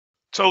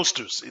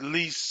Toasters, at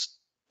least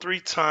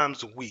 3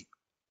 times a week,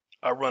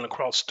 I run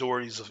across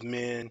stories of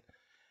men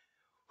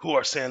who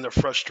are saying they're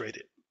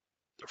frustrated.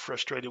 They're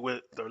frustrated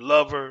with their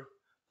lover,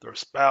 their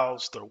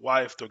spouse, their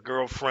wife, their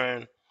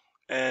girlfriend,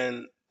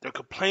 and they're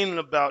complaining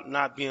about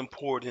not being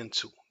poured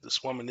into.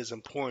 This woman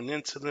isn't pouring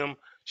into them.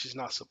 She's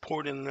not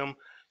supporting them.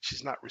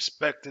 She's not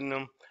respecting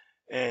them,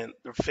 and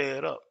they're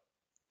fed up.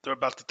 They're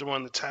about to throw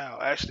in the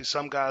towel. Actually,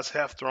 some guys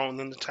have thrown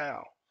in the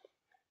towel.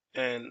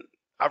 And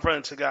I've run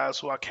into guys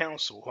who I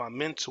counsel, who I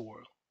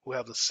mentor, who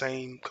have the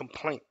same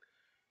complaint.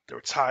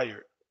 They're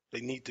tired.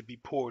 They need to be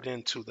poured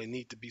into. They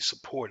need to be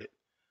supported.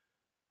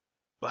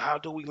 But how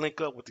do we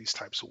link up with these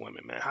types of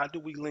women, man? How do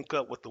we link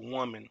up with the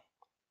woman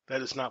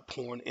that is not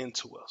pouring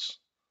into us?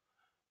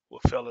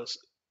 Well, fellas,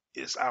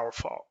 it's our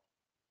fault.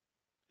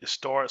 It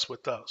starts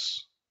with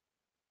us.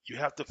 You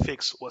have to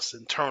fix what's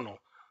internal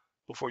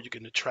before you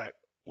can attract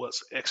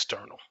what's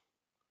external.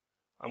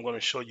 I'm going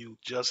to show you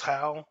just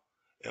how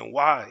and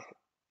why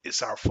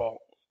it's our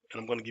fault, and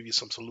I'm going to give you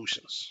some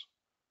solutions.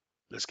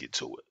 Let's get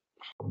to it.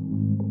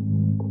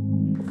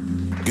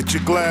 Get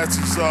your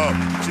glasses up.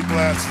 Get your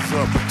glasses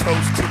up. A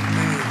toast to the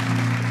men.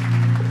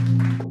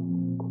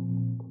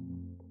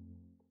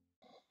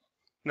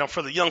 Now,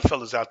 for the young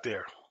fellas out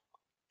there,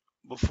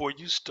 before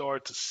you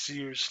start to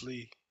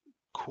seriously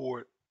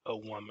court a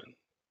woman,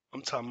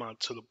 I'm talking about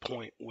to the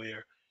point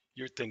where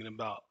you're thinking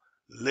about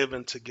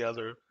living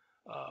together,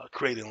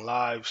 creating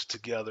lives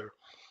together,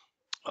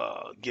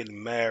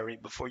 getting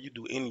married. Before you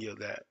do any of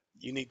that,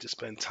 you need to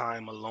spend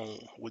time alone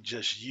with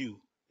just you.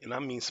 And I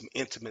mean some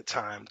intimate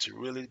time to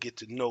really get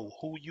to know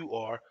who you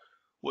are,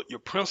 what your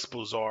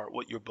principles are,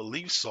 what your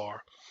beliefs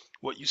are,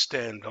 what you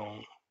stand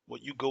on,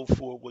 what you go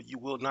for, what you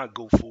will not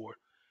go for,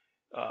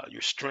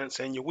 your strengths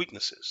and your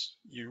weaknesses.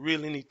 You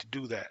really need to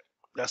do that.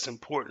 That's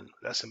important.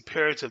 That's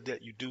imperative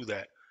that you do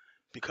that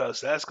because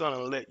that's going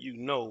to let you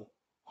know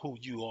who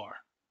you are.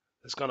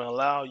 It's going to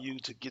allow you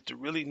to get to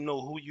really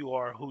know who you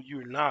are, who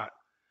you're not.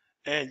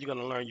 And you're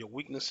going to learn your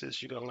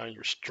weaknesses, you're going to learn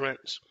your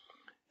strengths,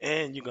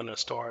 and you're going to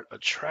start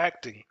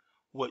attracting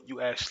what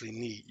you actually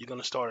need. You're going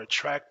to start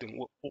attracting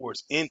what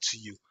pours into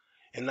you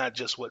and not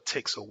just what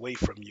takes away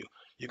from you.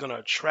 You're going to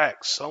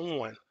attract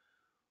someone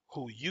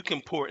who you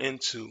can pour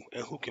into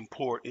and who can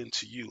pour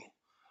into you.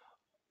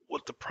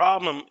 What the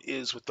problem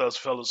is with us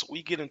fellas,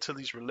 we get into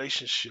these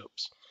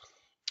relationships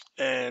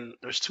and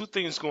there's two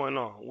things going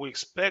on. We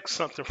expect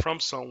something from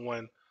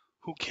someone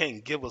who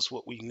can't give us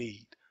what we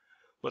need.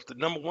 But the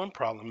number one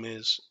problem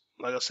is,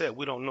 like I said,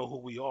 we don't know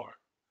who we are.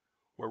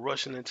 We're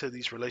rushing into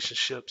these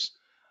relationships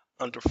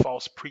under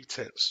false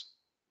pretense.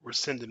 We're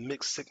sending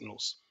mixed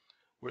signals.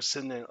 We're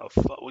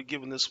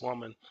giving this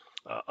woman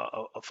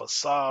a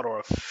facade or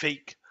a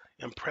fake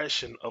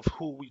impression of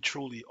who we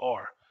truly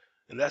are.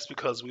 And that's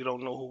because we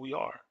don't know who we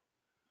are.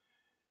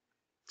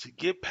 To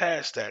get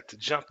past that, to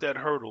jump that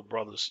hurdle,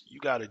 brothers, you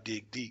got to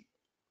dig deep.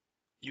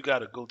 You got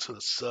to go to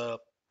the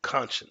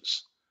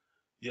subconscious.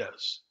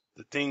 Yes,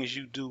 the things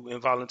you do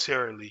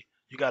involuntarily,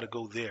 you got to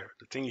go there.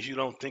 The things you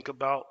don't think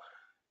about,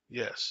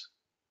 yes.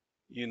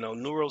 You know,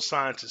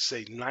 neuroscientists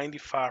say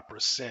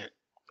 95%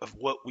 of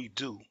what we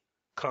do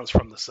comes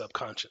from the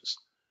subconscious.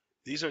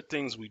 These are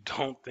things we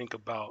don't think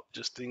about,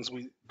 just things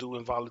we do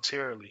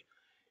involuntarily,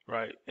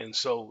 right? And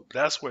so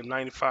that's where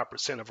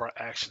 95% of our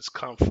actions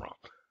come from.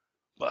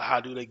 But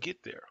how do they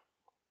get there?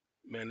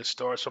 Man, it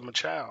starts from a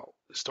child.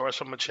 It starts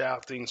from a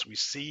child, things we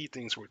see,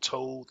 things we're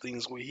told,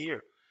 things we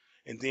hear.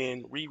 And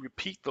then we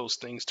repeat those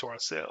things to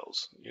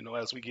ourselves. You know,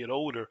 as we get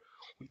older,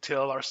 we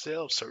tell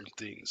ourselves certain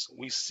things.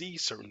 We see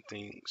certain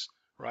things,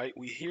 right?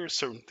 We hear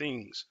certain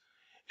things.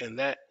 And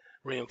that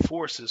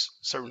reinforces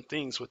certain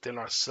things within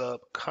our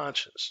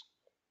subconscious.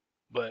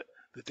 But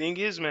the thing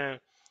is, man,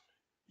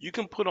 you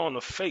can put on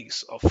a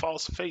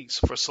false face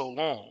for so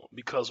long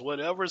because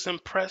whatever's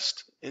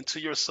impressed into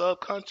your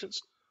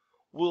subconscious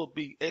will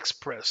be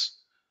expressed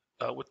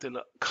within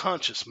a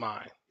conscious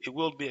mind. It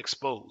will be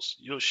exposed.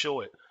 You'll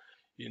show it.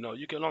 You know,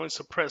 you can only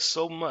suppress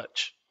so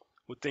much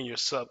within your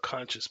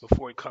subconscious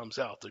before it comes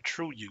out, the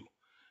true you.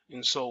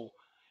 And so,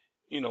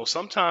 you know,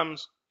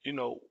 sometimes, you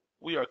know,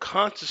 we are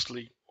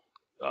consciously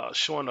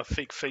showing a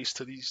fake face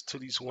to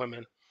these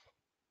women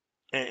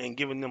and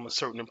giving them a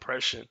certain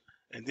impression,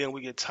 and then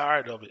we get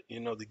tired of it. You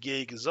know, the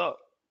gig is up,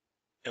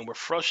 and we're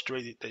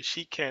frustrated that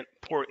she can't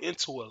pour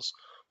into us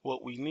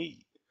what we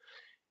need.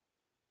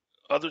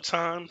 Other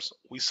times,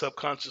 we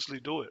subconsciously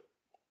do it.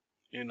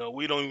 You know,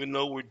 we don't even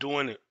know we're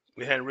doing it.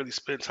 We hadn't really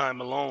spent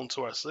time alone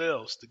to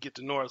ourselves to get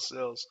to know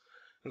ourselves.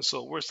 And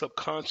so we're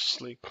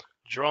subconsciously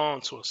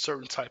drawn to a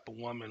certain type of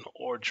woman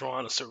or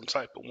drawn a certain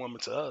type of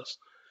woman to us.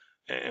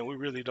 And we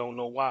really don't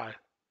know why.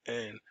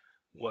 And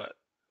what?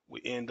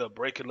 We end up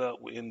breaking up,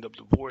 we end up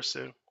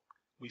divorcing.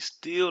 We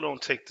still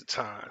don't take the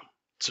time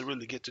to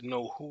really get to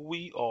know who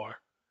we are.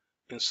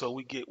 And so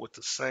we get with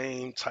the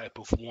same type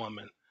of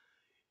woman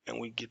and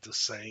we get the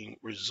same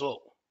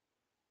result.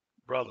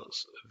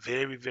 Brothers,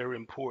 very, very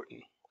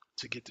important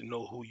to get to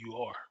know who you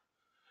are,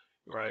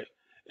 right?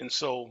 And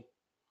so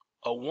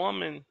a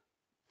woman,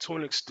 to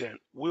an extent,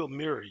 will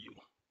mirror you.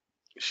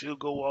 She'll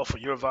go off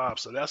of your vibe.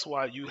 So that's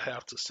why you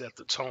have to set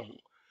the tone.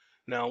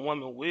 Now, a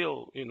woman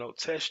will,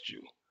 test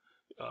you.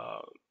 Uh,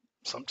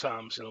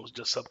 Sometimes,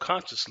 just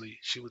subconsciously,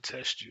 she will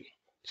test you.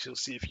 She'll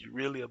see if you're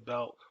really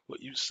about what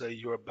you say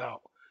you're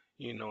about,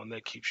 and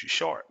that keeps you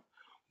sharp.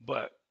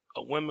 But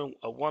a woman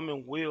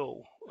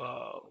will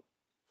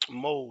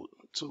mold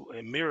to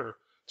a mirror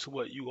to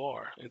what you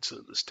are and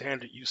to the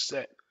standard you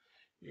set,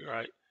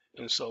 right?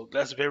 And so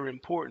that's very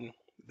important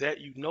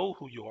that you know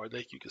who you are,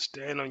 that you can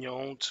stand on your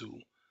own two,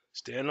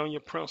 stand on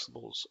your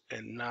principles,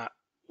 and not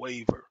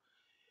waver.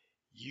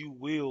 You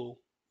will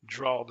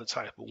draw the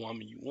type of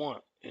woman you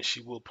want, and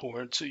she will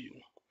pour into you.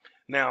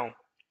 Now,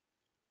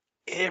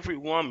 every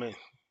woman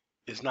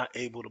is not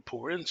able to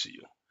pour into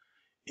you,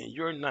 and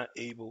you're not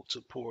able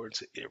to pour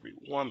into every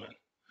woman.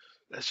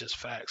 That's just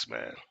facts,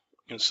 man.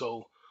 And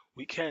so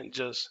we can't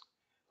just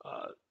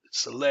uh,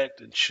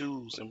 select and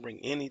choose and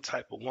bring any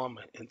type of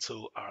woman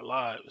into our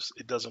lives.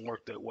 It doesn't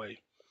work that way.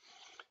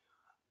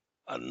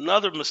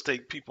 Another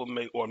mistake people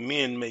make or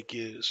men make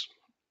is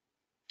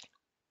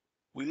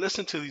we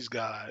listen to these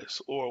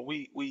guys or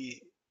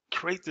we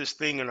create this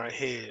thing in our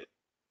head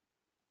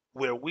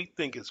where we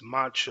think it's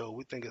macho,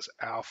 we think it's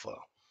alpha,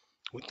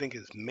 we think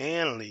it's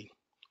manly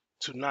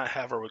to not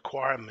have a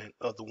requirement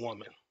of the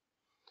woman,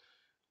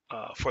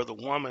 for the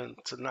woman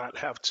to not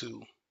have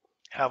to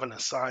have an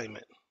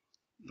assignment,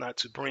 not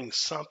to bring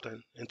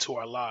something into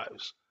our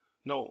lives.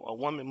 No, a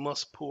woman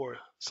must pour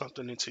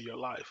something into your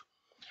life.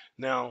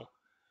 Now,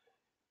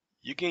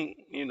 you can,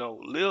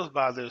 live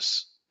by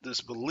this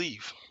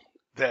belief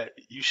that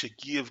you should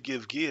give,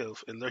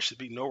 and there should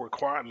be no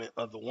requirement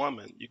of the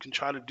woman. You can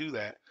try to do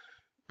that,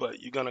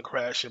 but you're gonna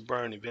crash and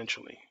burn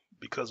eventually.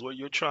 Because what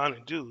you're trying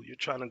to do, you're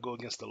trying to go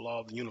against the law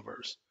of the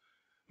universe.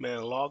 Man,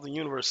 the law of the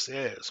universe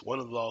says, one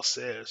of the laws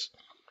says,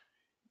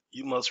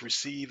 you must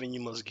receive and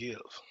you must give.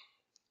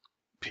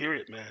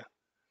 Period, man.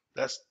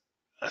 That's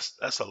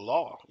that's a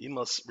law. You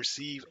must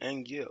receive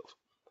and give.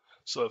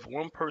 So if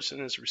one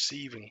person is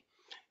receiving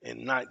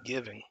and not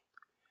giving,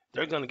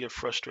 they're going to get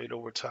frustrated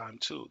over time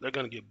too. They're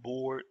going to get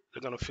bored.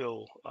 They're going to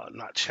feel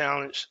not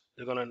challenged.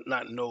 They're going to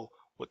not know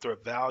what their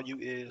value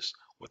is,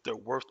 what their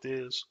worth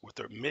is, what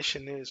their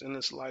mission is in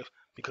this life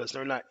because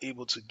they're not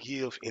able to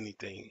give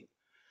anything,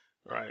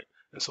 right?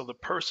 And so the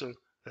person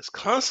that's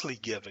constantly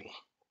giving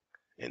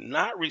and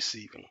not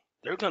receiving,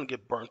 they're going to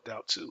get burnt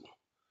out too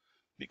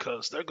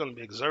because they're going to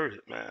be exerted,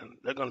 man.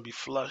 They're going to be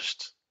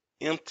flushed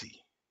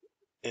empty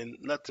and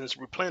nothing's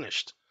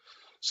replenished.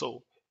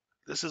 So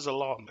this is a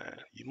law, man.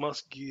 You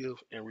must give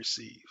and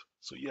receive.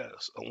 So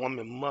yes, a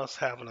woman must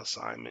have an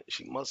assignment.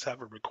 She must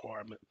have a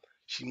requirement.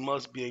 She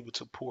must be able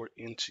to pour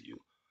into you.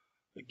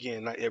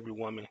 Again, not every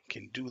woman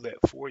can do that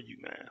for you,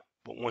 man.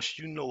 But once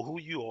you know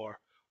who you are,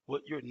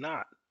 what you're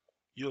not,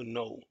 you'll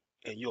know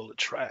and you'll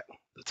attract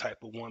the type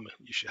of woman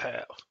you should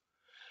have.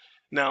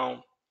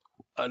 Now,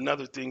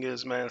 another thing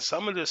is, man,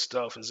 some of this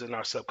stuff is in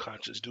our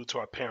subconscious due to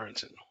our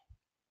parenting.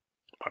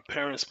 Our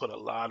parents put a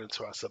lot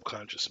into our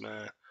subconscious,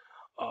 man.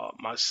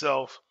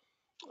 Myself,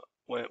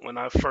 when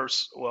I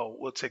first, well,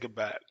 we'll take it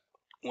back.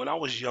 When I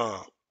was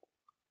young,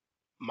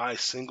 my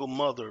single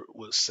mother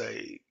would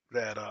say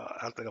that,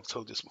 I think I've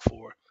told this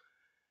before,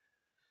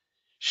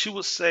 she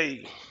would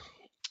say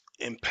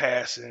in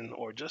passing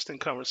or just in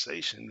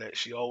conversation that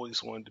she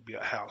always wanted to be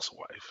a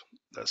housewife.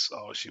 That's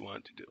all she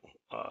wanted to do,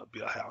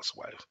 be a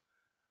housewife.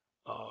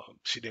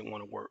 She didn't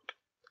want to work.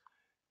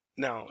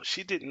 Now,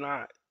 she did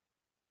not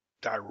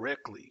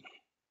directly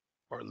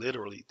or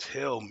literally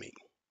tell me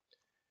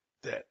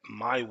that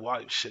my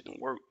wife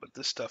shouldn't work, but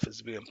this stuff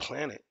is being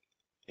planted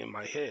in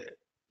my head.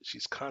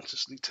 She's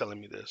consciously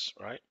telling me this,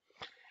 right?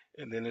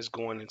 And then it's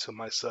going into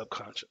my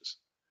subconscious.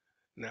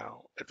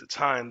 Now, at the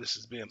time this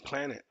is being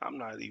planted, I'm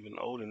not even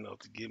old enough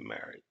to get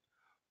married.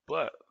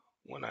 But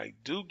when I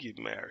do get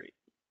married,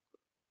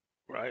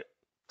 right,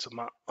 to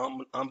my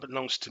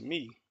unbeknownst to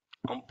me,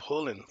 I'm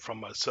pulling from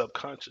my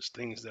subconscious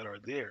things that are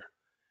there.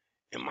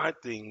 And my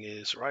thing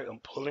is, right, I'm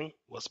pulling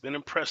what's been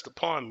impressed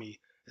upon me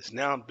is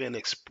now been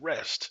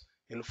expressed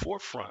in the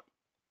forefront.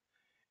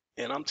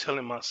 And I'm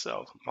telling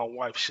myself, my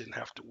wife shouldn't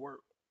have to work.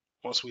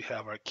 Once we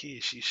have our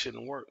kids, she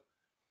shouldn't work.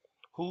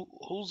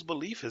 Whose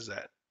belief is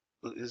that?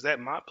 Is that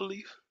my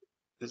belief?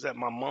 Is that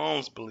my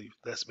mom's belief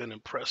that's been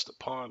impressed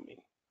upon me?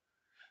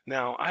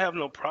 Now, I have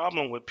no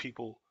problem with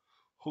people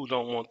who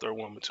don't want their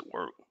woman to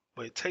work,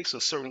 but it takes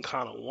a certain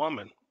kind of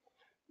woman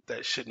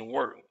that shouldn't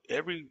work.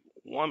 Every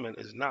woman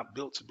is not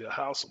built to be a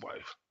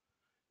housewife,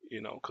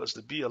 because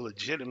to be a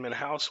legitimate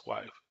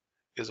housewife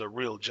is a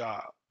real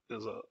job,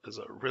 is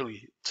a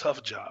really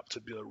tough job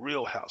to be a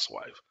real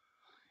housewife.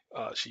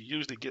 She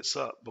usually gets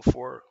up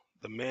before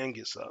the man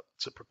gets up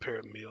to prepare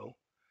a meal,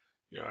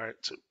 all right,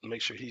 to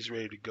make sure he's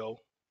ready to go,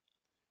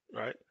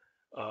 right?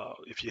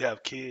 If you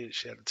have kids,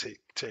 she has to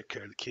take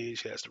care of the kids.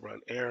 She has to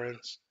run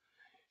errands.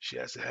 She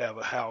has to have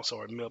a house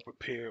or a meal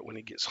prepared when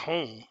he gets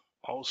home,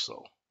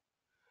 also.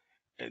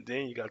 And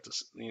then you got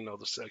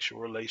the sexual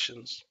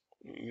relations.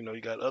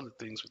 You got other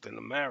things within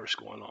the marriage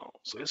going on.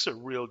 So it's a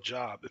real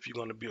job if you're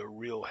going to be a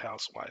real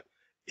housewife.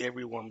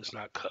 Every woman's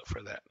not cut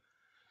for that.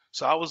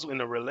 So I was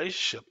in a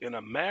relationship, in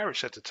a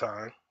marriage at the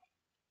time,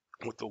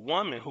 with a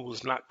woman who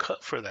was not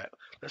cut for that.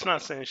 That's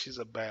not saying she's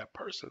a bad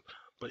person,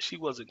 but she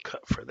wasn't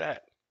cut for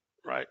that,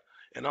 right?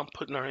 And I'm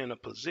putting her in a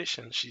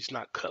position she's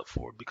not cut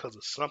for because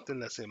of something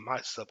that's in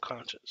my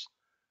subconscious.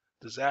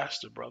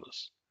 Disaster,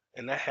 brothers.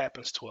 And that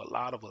happens to a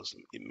lot of us.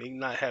 It may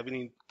not have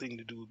anything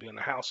to do with being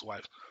a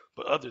housewife,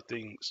 but other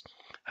things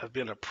have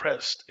been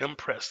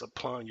impressed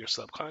upon your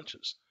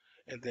subconscious.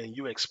 And then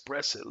you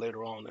express it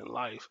later on in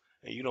life,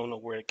 and you don't know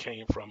where it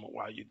came from or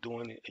why you're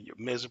doing it, and you're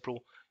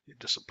miserable, you're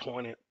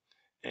disappointed,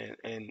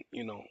 and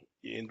you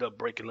end up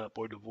breaking up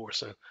or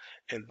divorcing,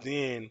 and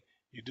then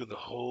you do the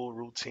whole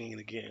routine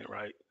again,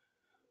 right?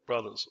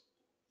 Brothers,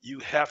 you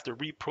have to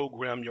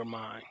reprogram your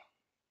mind.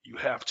 You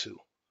have to.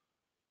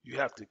 You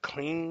have to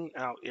clean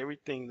out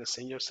everything that's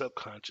in your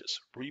subconscious,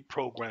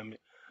 reprogram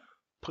it,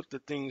 put the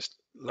things,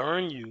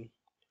 learn you,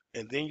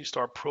 and then you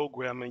start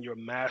programming your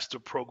master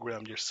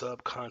program, your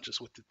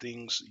subconscious, with the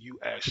things you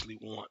actually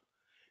want.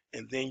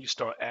 And then you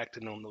start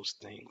acting on those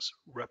things.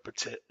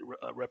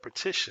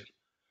 Repetition,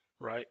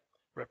 right?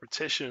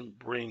 Repetition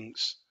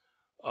brings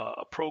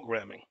a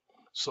programming.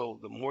 So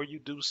the more you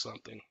do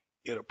something,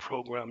 it'll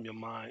program your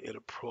mind,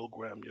 it'll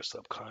program your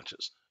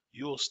subconscious.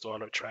 You'll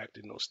start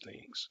attracting those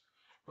things,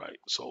 right?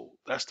 So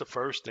that's the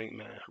first thing,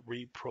 man.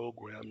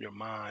 Reprogram your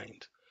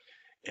mind,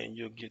 and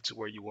you'll get to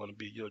where you want to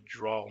be. You'll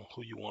draw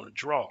who you want to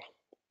draw.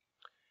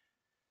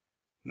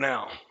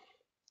 Now,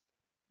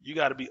 you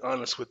got to be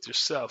honest with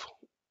yourself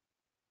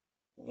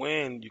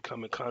when you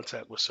come in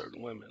contact with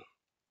certain women.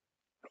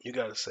 You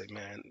got to say,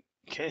 man,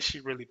 can she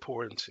really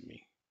pour into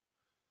me,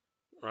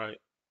 right?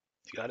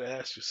 You got to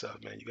ask yourself,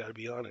 man. You got to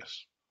be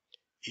honest.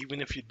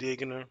 Even if you're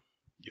digging her,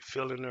 you're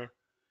feeling her,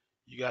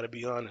 you got to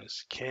be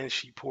honest. Can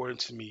she pour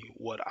into me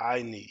what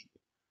I need,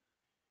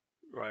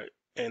 right?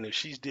 And if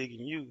she's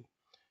digging you,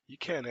 you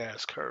can't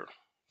ask her,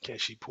 can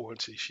she pour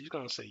into you? She's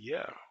going to say,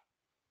 yeah.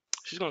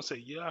 She's going to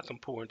say, yeah, I can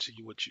pour into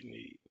you what you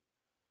need,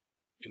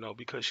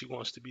 because she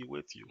wants to be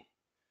with you.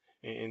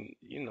 And,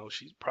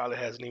 she probably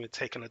hasn't even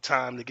taken the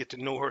time to get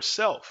to know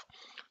herself.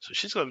 So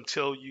she's going to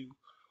tell you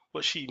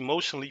what she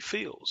emotionally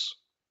feels.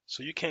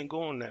 So you can't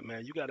go on that,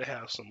 man. You got to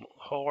have some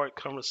hard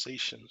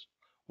conversations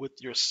with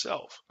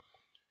yourself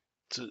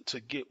to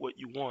get what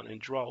you want and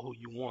draw who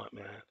you want,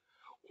 man,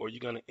 or you're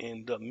going to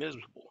end up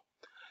miserable.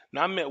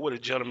 Now, I met with a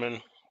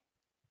gentleman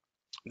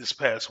this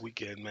past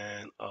weekend,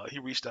 man. He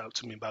reached out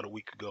to me about a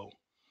week ago,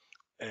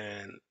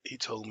 and he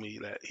told me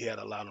that he had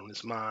a lot on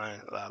his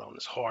mind, a lot on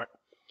his heart,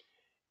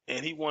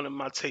 and he wanted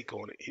my take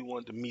on it. He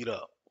wanted to meet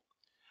up.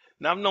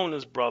 Now, I've known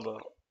this brother,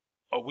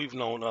 or we've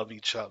known of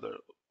each other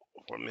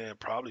for, man,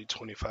 probably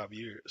 25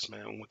 years,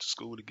 man. We went to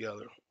school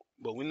together,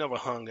 but we never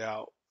hung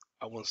out.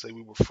 I wouldn't say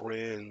we were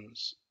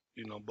friends,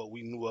 but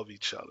we knew of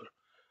each other.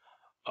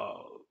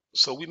 Uh,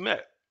 so we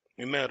met.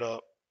 We met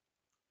up,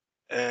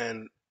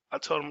 and I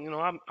told him,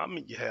 I'll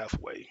meet you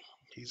halfway.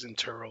 He's in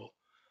Terrell.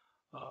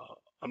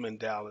 I'm in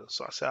Dallas.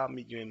 So I said, I'll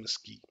meet you in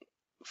Mesquite.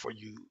 For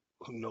you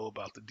who know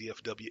about the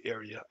DFW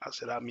area, I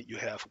said, I'll meet you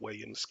halfway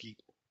in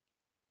Mesquite.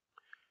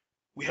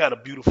 We had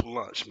a beautiful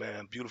lunch,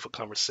 man, beautiful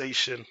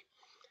conversation.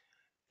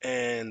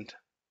 And,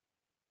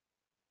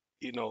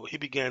 he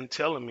began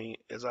telling me,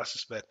 as I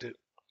suspected,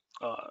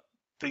 uh,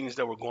 things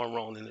that were going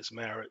wrong in his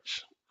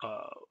marriage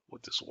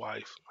with his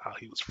wife, how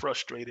he was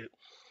frustrated,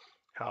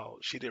 how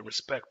she didn't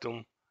respect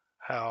him,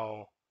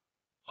 how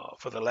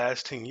for the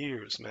last 10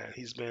 years, man,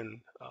 he's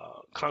been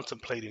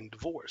contemplating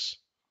divorce.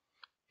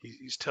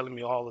 He's telling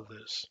me all of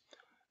this.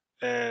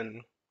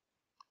 And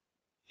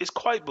it's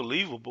quite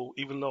believable,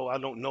 even though I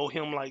don't know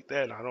him like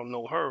that and I don't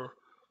know her.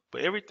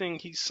 But everything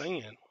he's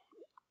saying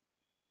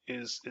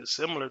is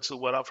similar to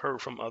what I've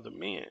heard from other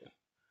men.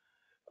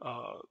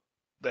 Uh,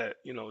 that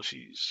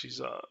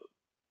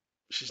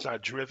she's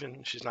not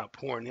driven, she's not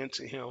pouring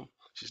into him,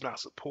 she's not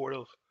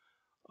supportive.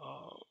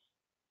 Uh,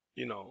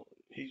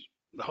 he's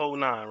the whole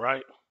nine,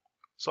 right?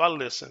 So I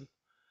listen,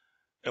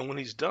 and when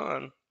he's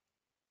done,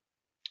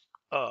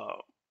 uh,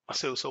 I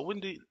said, so when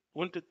did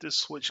this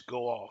switch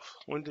go off?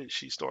 When did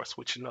she start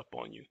switching up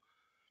on you?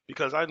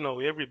 Because I know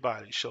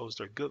everybody shows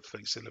their good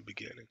face in the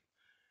beginning.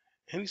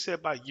 And he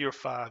said by year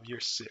 5, year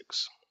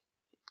 6.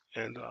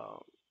 And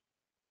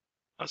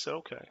I said,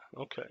 okay,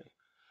 okay.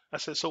 I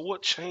said, so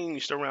what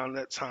changed around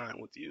that time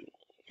with you?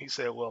 He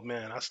said, well,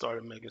 man, I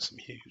started making some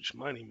huge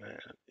money, man.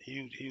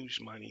 Huge, huge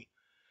money.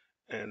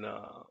 And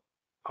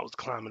I was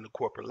climbing the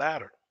corporate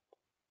ladder.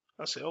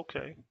 I said,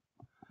 okay.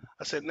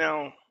 I said,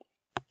 now,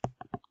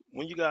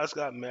 when you guys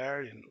got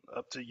married and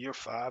up to year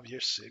 5,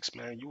 year 6,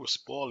 man, you were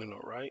spoiling her,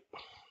 right?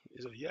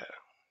 He said, yeah.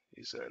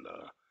 He said,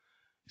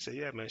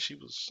 yeah, man, she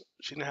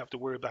didn't have to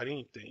worry about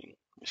anything.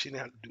 She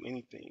didn't have to do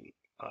anything.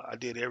 I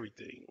did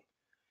everything.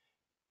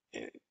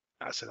 And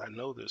I said, I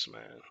know this,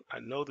 man. I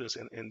know this,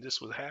 and this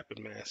would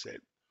happen, man. I said,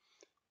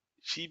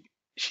 she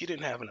she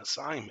didn't have an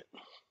assignment.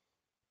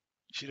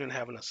 She didn't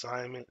have an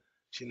assignment.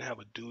 She didn't have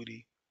a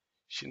duty.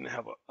 She didn't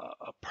have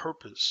a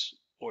purpose,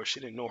 or she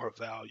didn't know her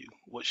value,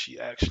 what she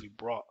actually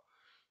brought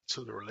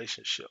to the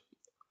relationship.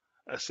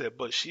 I said,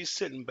 but she's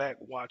sitting back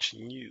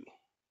watching you,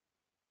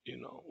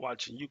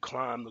 watching you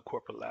climb the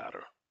corporate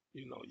ladder,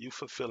 you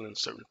fulfilling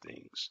certain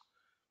things,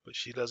 but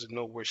she doesn't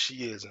know where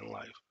she is in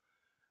life.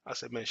 I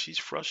said, man, she's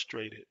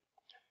frustrated,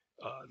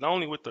 not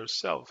only with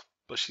herself,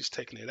 but she's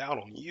taking it out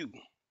on you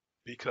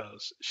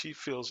because she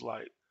feels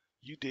like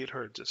you did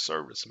her a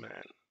disservice,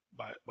 man,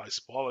 by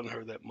spoiling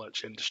her that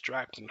much and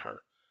distracting her,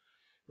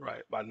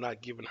 right? By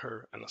not giving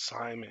her an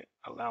assignment,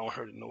 allowing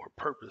her to know her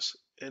purpose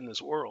in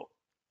this world.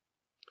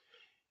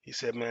 He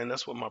said, man,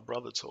 that's what my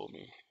brother told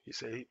me. He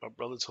said, my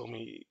brother told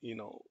me,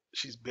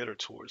 she's bitter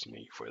towards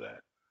me for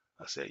that.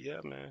 I said,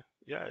 yeah, man.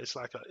 Yeah, it's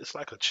like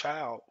a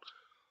child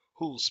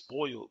who's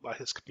spoiled by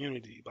his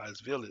community, by his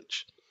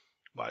village,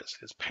 by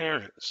his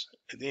parents.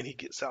 And then he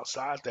gets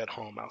outside that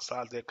home,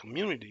 outside that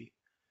community,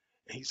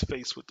 and he's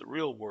faced with the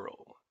real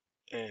world.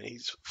 And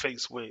he's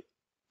faced with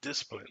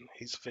discipline.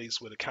 He's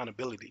faced with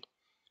accountability.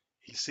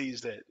 He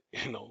sees that,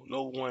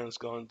 no one's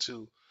going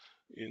to,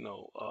 you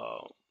know,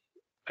 uh,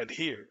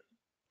 adhere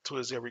to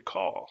his every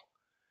call.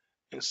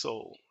 And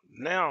so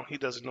now he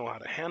doesn't know how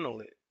to handle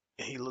it.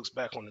 And he looks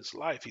back on his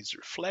life. He's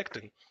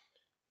reflecting.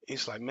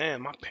 He's like,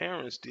 man, my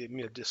parents did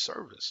me a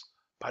disservice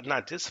by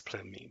not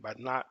disciplining me, by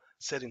not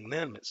setting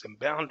limits and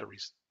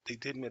boundaries. They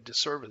did me a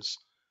disservice.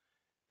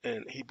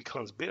 And he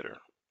becomes bitter,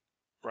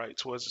 right,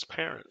 towards his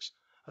parents.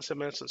 I said,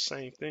 man, it's the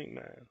same thing,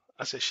 man.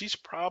 I said, she's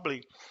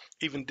probably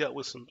even dealt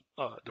with some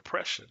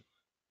depression.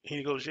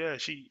 He goes, yeah,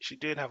 she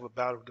did have a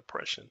bout of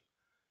depression.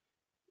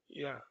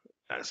 Yeah.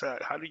 I said,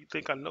 how do you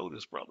think I know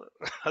this, brother?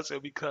 I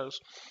said, because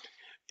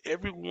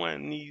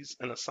everyone needs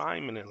an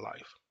assignment in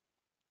life.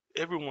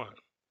 Everyone.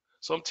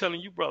 So I'm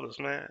telling you, brothers,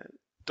 man,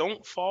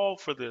 don't fall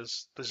for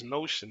this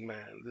notion,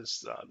 man,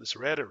 this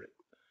rhetoric,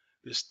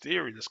 this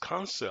theory, this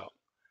concept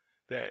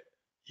that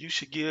you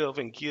should give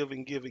and give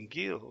and give and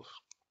give,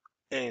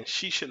 and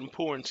she shouldn't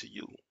pour into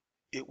you.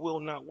 It will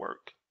not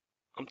work.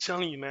 I'm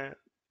telling you, man,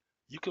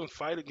 you can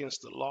fight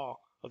against the law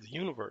of the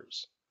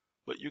universe,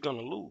 but you're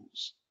gonna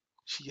lose.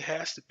 She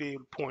has to be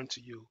able to pour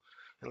into you.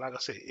 And like I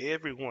said,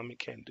 every woman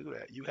can't do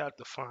that. You have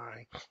to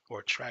find or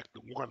attract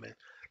the woman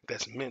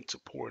that's meant to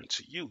pour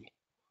into you,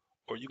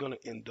 or you're gonna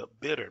end up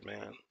bitter,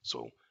 man.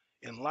 So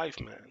in life,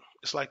 man,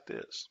 it's like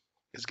this.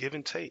 It's give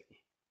and take.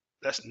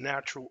 That's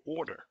natural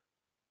order.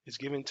 It's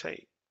give and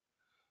take.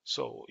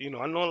 So, I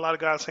know a lot of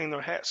guys hang their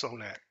hats on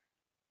that.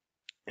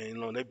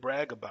 And they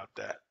brag about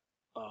that.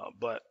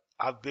 But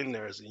I've been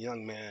there as a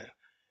young man,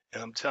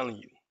 and I'm telling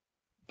you,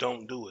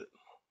 don't do it.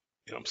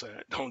 You know what I'm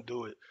saying? Don't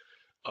do it.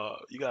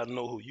 You got to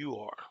know who you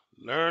are,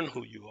 learn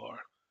who you are,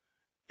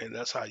 and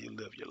that's how you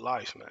live your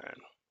life, man.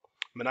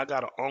 I mean, I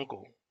got an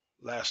uncle.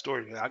 Last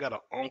story, man. I got an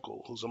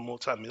uncle who's a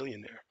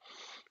multimillionaire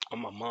on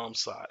my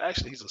mom's side.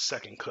 Actually, he's a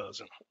second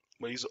cousin,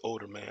 but he's an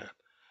older man.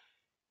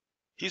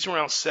 He's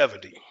around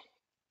 70,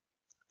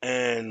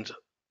 and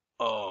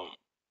um,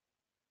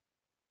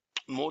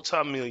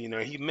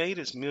 multimillionaire. He made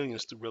his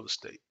millions through real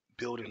estate,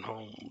 building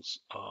homes,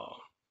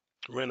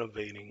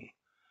 renovating,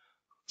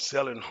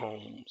 selling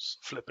homes,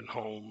 flipping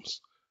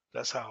homes.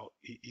 That's how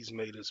he's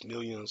made his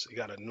millions. He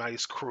got a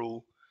nice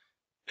crew,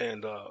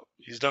 and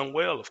he's done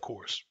well, of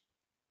course.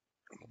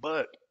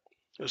 But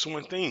there's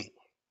one thing: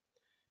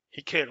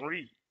 he can't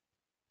read.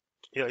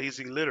 Yeah, he's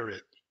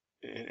illiterate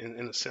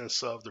in the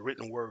sense of the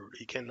written word.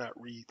 He cannot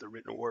read the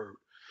written word.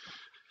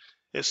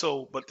 And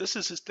so, but this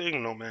is his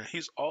thing, though, man.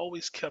 He's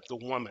always kept a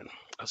woman,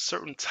 a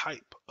certain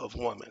type of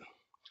woman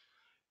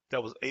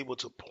that was able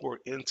to pour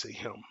into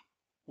him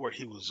where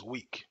he was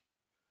weak.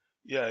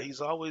 Yeah, he's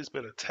always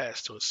been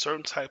attached to a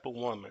certain type of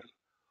woman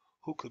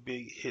who could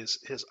be his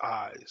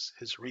eyes,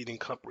 his reading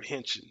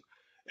comprehension,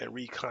 and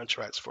read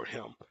contracts for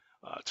him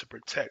to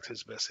protect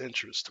his best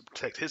interests, to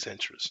protect his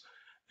interests,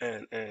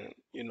 and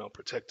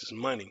protect his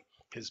money,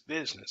 his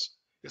business.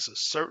 It's a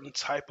certain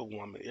type of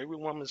woman. Every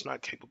woman is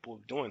not capable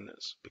of doing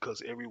this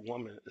because every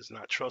woman is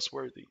not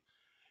trustworthy.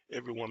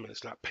 Every woman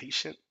is not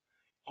patient,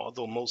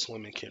 although most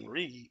women can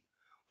read,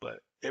 but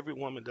every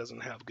woman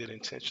doesn't have good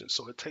intentions.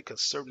 So it takes a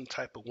certain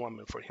type of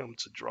woman for him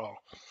to draw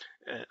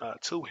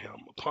to him,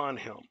 upon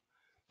him,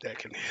 that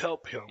can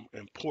help him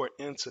and pour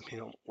into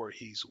him where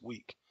he's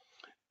weak.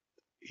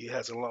 He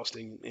hasn't lost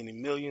any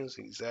millions.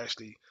 He's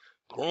actually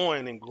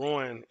growing and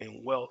growing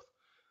in wealth.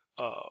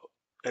 Uh,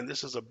 and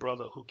this is a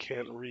brother who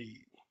can't read,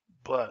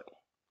 but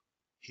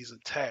he's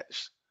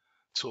attached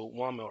to a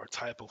woman or a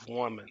type of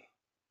woman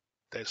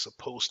that's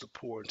supposed to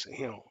pour into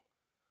him.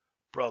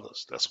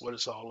 Brothers, that's what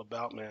it's all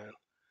about, man.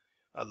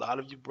 A lot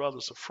of you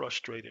brothers are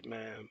frustrated,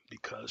 man,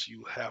 because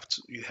you have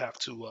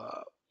to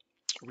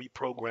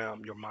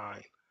reprogram your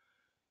mind.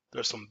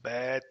 There's some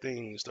bad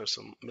things. There's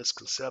some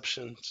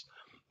misconceptions.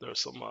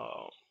 There's some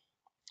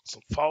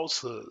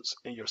falsehoods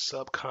in your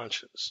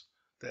subconscious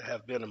that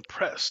have been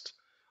impressed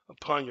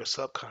upon your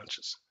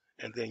subconscious,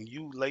 and then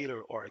you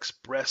later are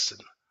expressing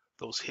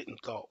those hidden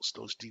thoughts,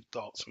 those deep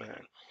thoughts,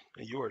 man,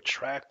 and you're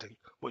attracting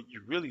what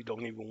you really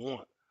don't even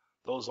want.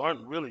 Those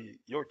aren't really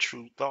your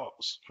true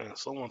thoughts, man.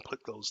 Someone put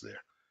those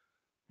there.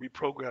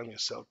 Reprogram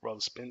yourself,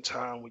 brother. Spend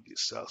time with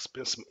yourself.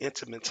 Spend some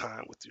intimate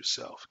time with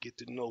yourself. Get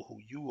to know who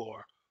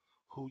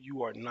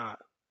you are not,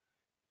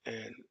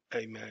 And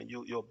hey man,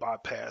 you'll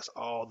bypass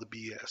all the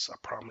BS, I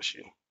promise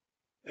you.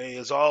 Hey,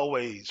 as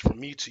always, from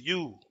me to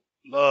you,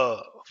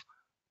 love,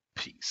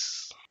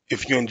 peace.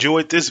 If you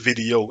enjoyed this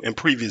video and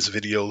previous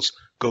videos,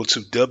 go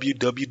to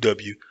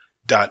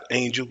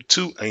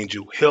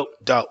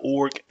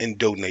www.angel2angelhelp.org and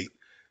donate.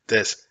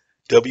 That's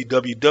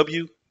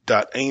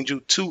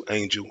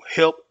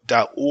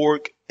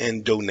www.angel2angelhelp.org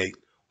and donate.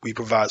 We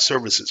provide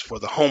services for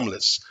the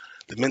homeless,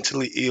 the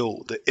mentally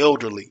ill, the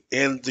elderly,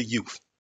 and the youth.